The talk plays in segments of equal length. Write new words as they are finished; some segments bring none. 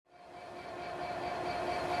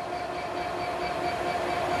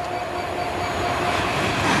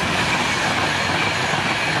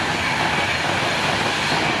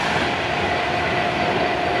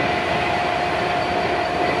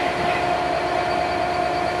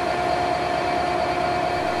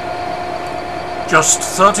Just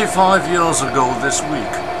 35 years ago this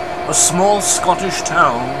week, a small Scottish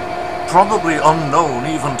town, probably unknown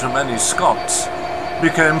even to many Scots,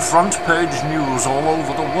 became front-page news all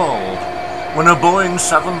over the world when a Boeing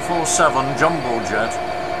 747 jumbo jet,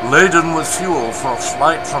 laden with fuel for a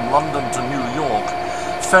flight from London to New York,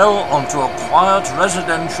 fell onto a quiet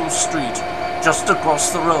residential street just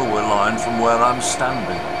across the railway line from where I'm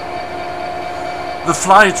standing. The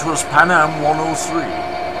flight was Pan Am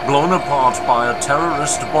 103, blown apart by a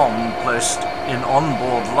terrorist bomb placed in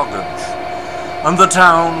onboard luggage, and the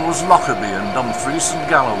town was Lockerbie in Dumfries and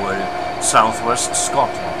Galloway, southwest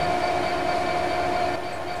Scotland.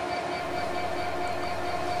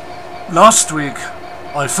 Last week,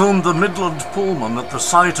 I filmed the Midland Pullman at the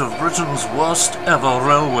site of Britain's worst ever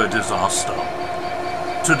railway disaster.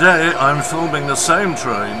 Today, I'm filming the same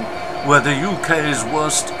train where the UK's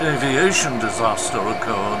worst aviation disaster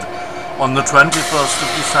occurred on the 21st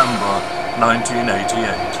of December,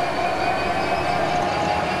 1988.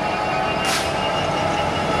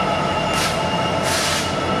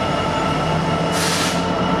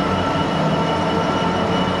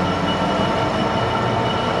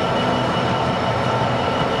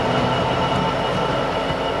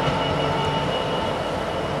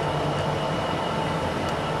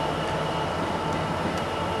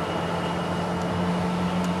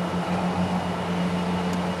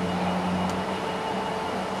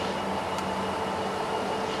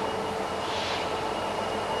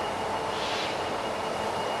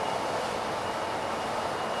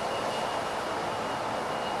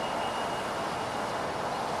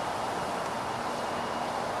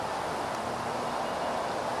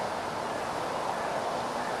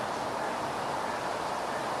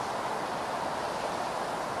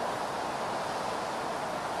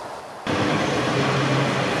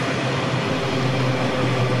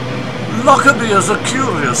 Lockerbie is a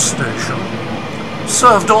curious station.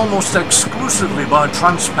 Served almost exclusively by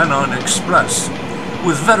Transpennine Express,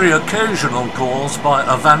 with very occasional calls by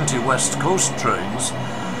Avanti West Coast trains,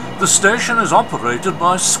 the station is operated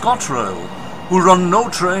by ScotRail, who run no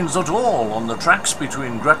trains at all on the tracks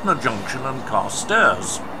between Gretna Junction and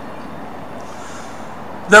Carstairs.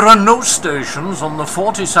 There are no stations on the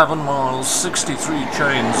 47 miles 63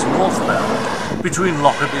 chains northbound between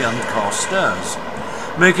Lockerbie and Carstairs,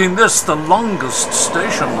 making this the longest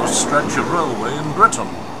stationless stretch of railway in Britain.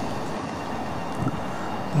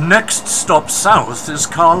 Next stop south is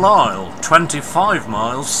Carlisle, 25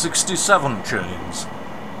 miles 67 chains.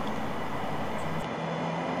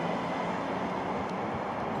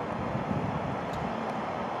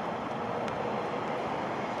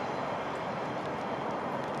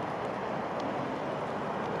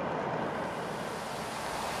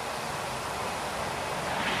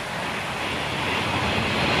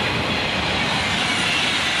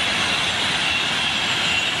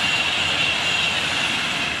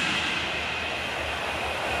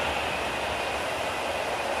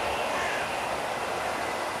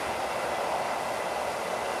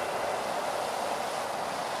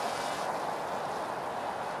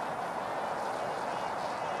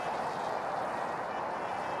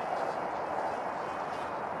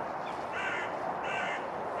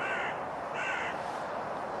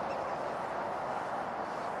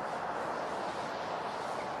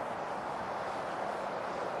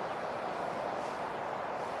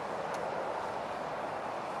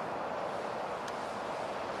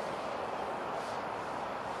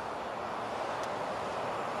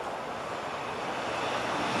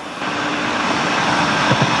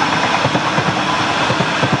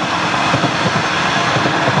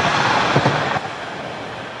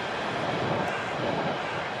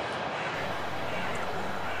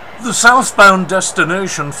 The southbound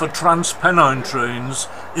destination for Transpennine trains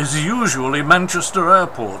is usually Manchester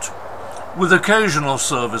Airport, with occasional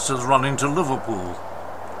services running to Liverpool.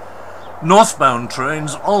 Northbound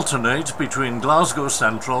trains alternate between Glasgow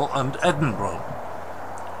Central and Edinburgh.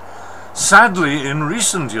 Sadly, in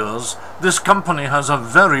recent years, this company has a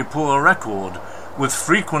very poor record, with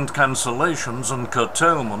frequent cancellations and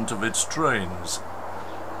curtailment of its trains.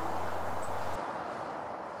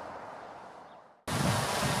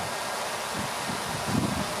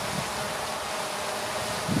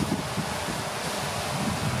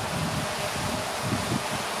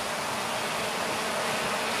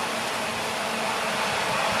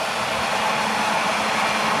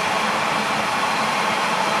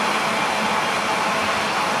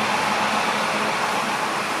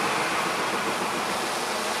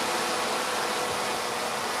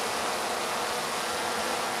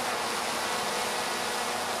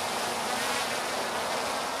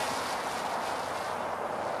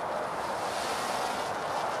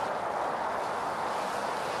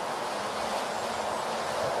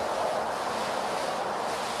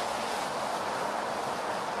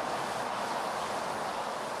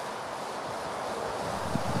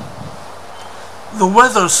 The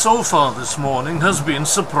weather so far this morning has been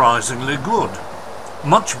surprisingly good,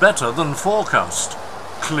 much better than forecast,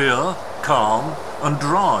 clear, calm and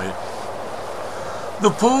dry.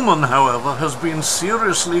 The Pullman, however, has been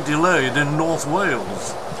seriously delayed in North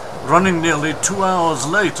Wales, running nearly 2 hours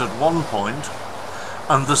late at one point,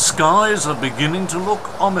 and the skies are beginning to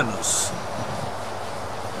look ominous.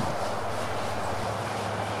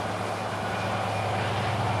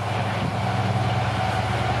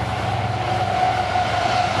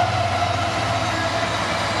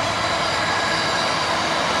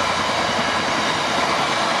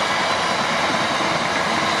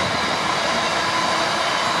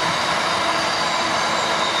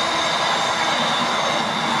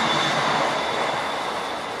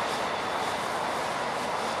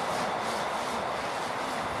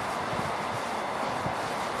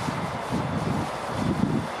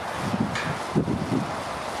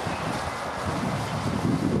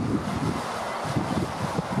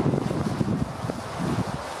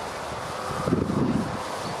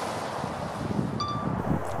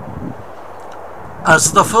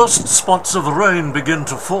 As the first spots of rain begin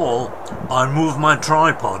to fall, I move my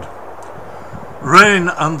tripod. Rain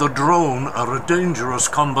and the drone are a dangerous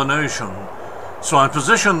combination, so I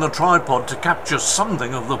position the tripod to capture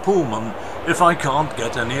something of the Pullman if I can't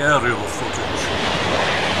get any aerial footage.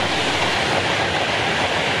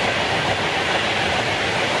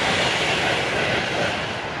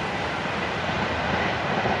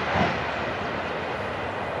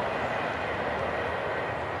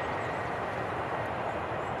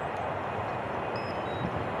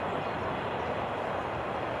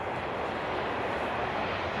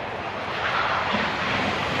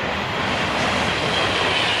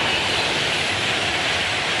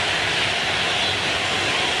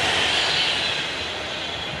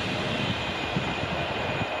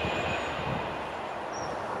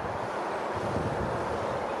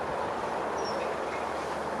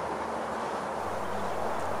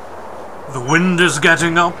 The wind is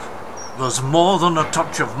getting up, there's more than a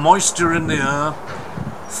touch of moisture in the air,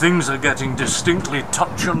 things are getting distinctly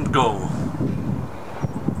touch and go.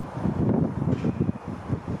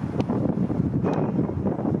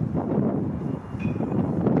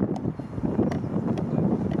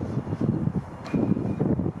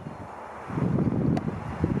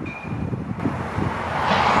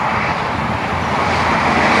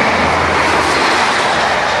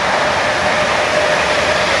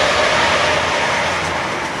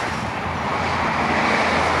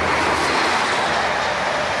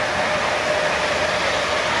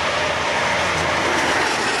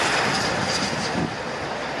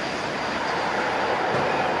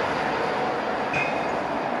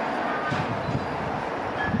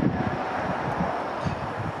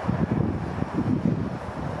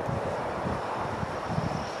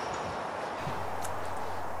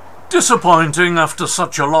 Disappointing after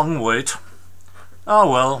such a long wait. Ah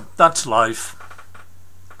well, that's life.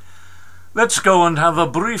 Let's go and have a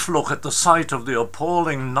brief look at the site of the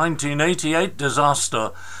appalling 1988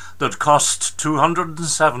 disaster that cost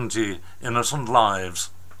 270 innocent lives.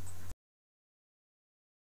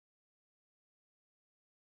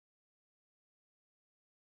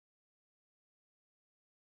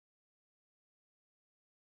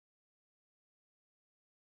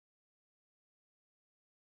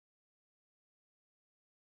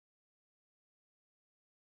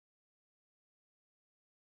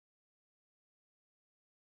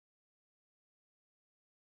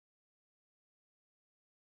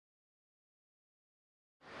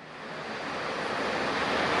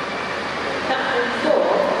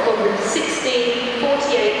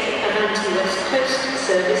 West Coast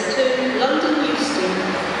service to London Euston.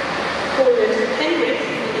 Forward Penrith.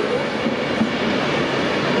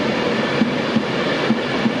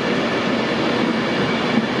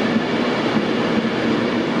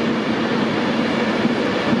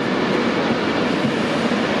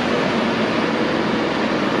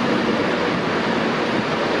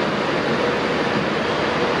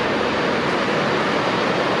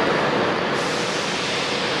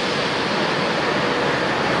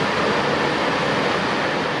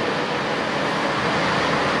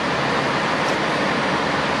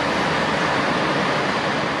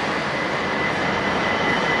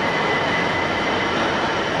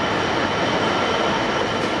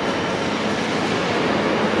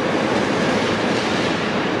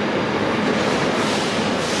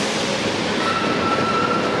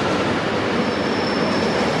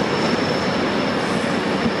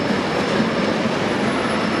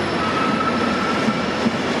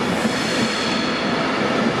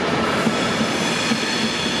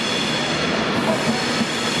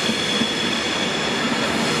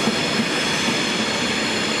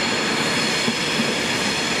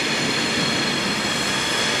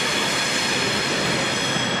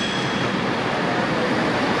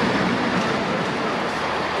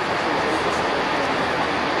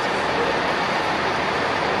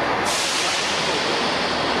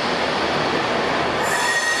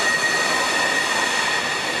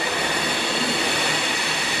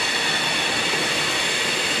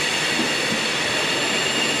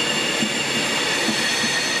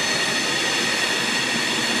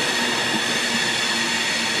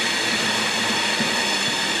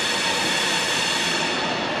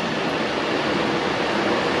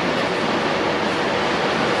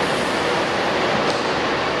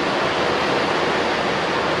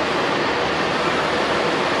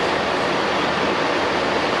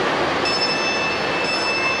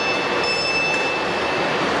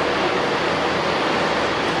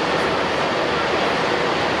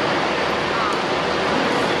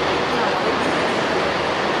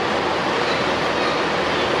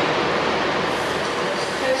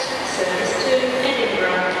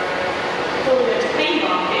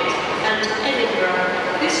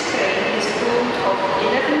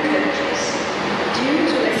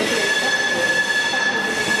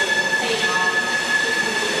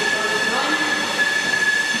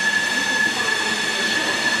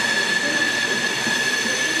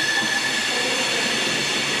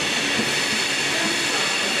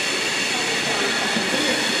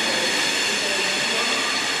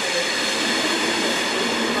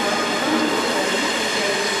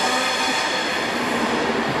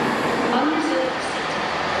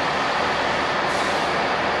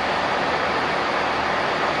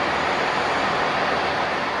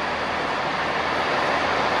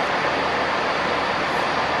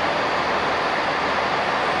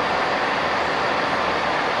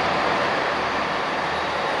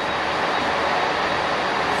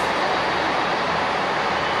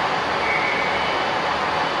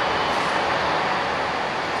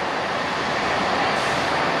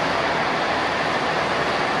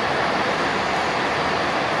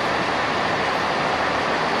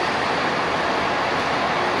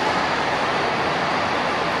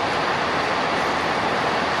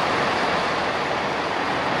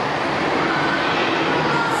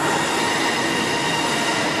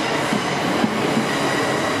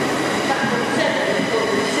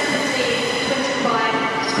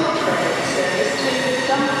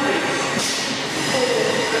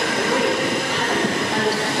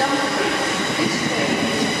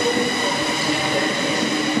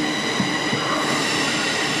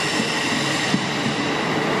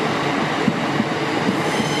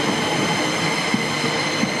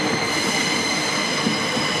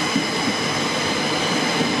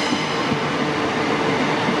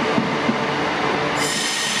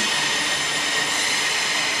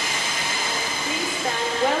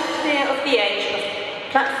 clear of the edge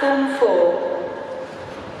of platform 4.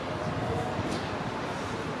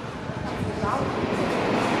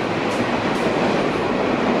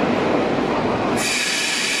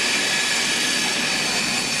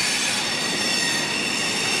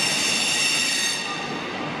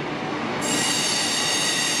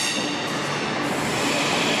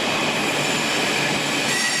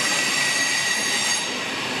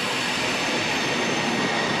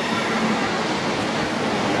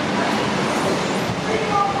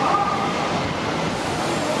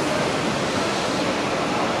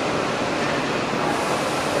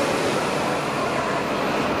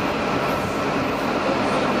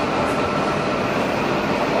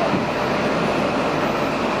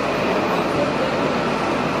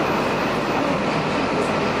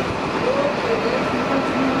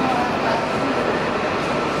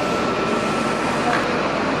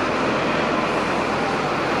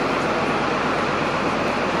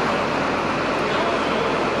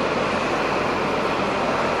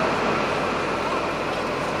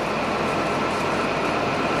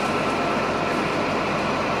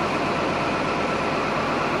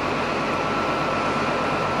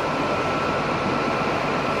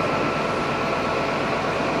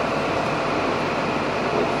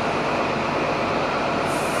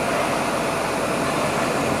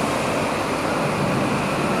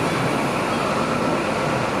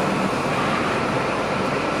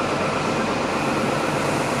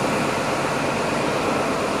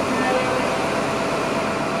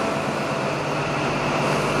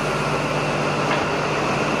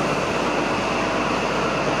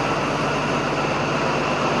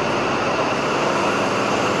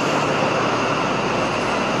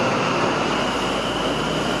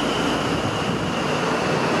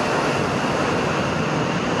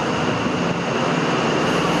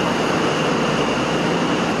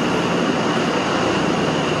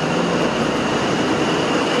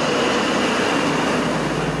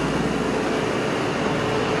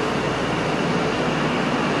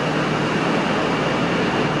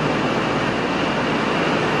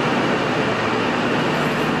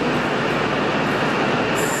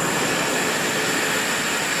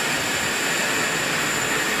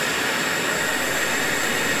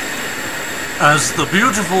 As the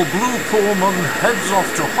beautiful Blue Pullman heads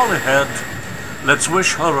off to Holyhead, let's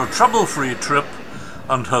wish her a trouble-free trip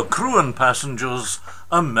and her crew and passengers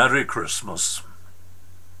a Merry Christmas.